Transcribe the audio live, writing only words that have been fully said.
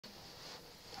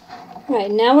Right,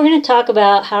 now we're going to talk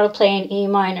about how to play an E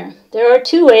minor. There are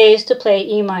two ways to play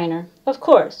E minor. Of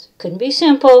course, couldn't be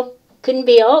simple. Couldn't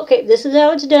be, oh, okay, this is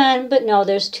how it's done. But no,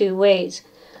 there's two ways.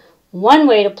 One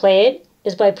way to play it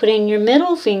is by putting your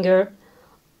middle finger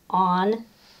on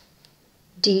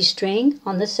D string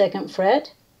on the 2nd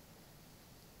fret.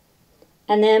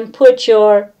 And then put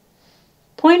your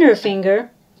pointer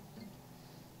finger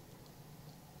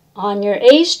on your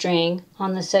A string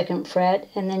on the 2nd fret,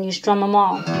 and then you strum them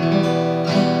all.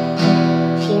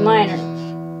 E minor.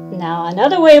 Now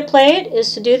another way to play it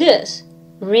is to do this.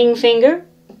 Ring finger,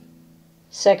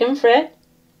 2nd fret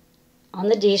on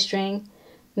the D string,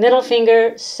 middle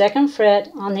finger, 2nd fret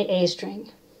on the A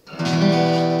string.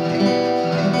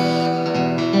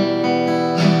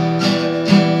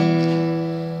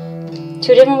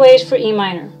 Two different ways for E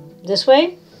minor. This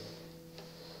way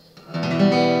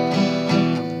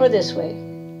or this way.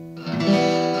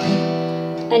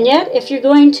 And yet, if you're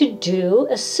going to do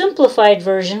a simplified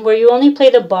version where you only play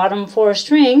the bottom 4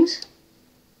 strings,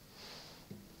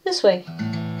 this way.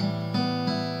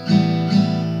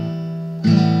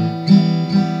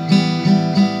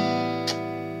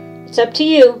 It's up to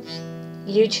you.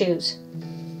 You choose.